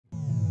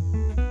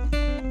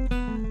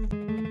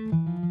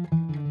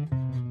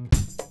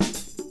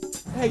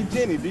Hey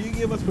Jenny, do you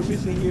give us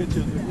permission here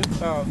to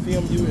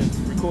film you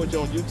and record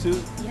you on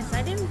YouTube? Yes,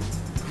 I do.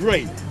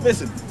 Great.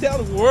 Listen,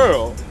 tell the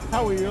world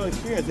how was your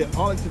experience at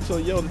Arlington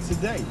Toyota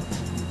today?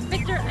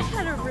 Victor, I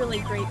had a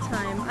really great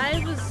time.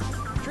 I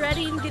was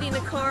dreading getting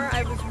a car.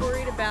 I was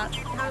worried about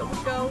how it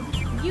would go.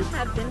 You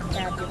have been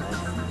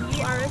fabulous.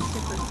 You are a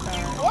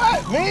superstar.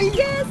 What? Me?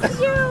 Yes,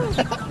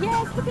 you!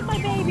 Yes, look at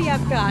my baby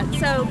I've got.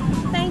 So,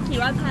 thank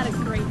you. I've had a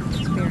great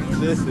experience.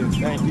 Listen,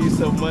 thank you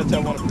so much. I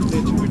want to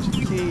present you with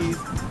your keys.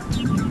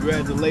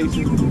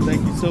 Congratulations.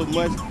 Thank you so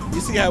much.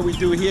 You see how we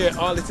do here at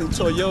Arlington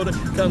Toyota.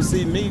 Come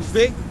see me,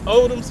 Vic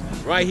Odems,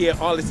 right here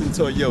at Arlington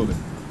Toyota.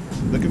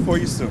 Looking for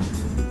you soon.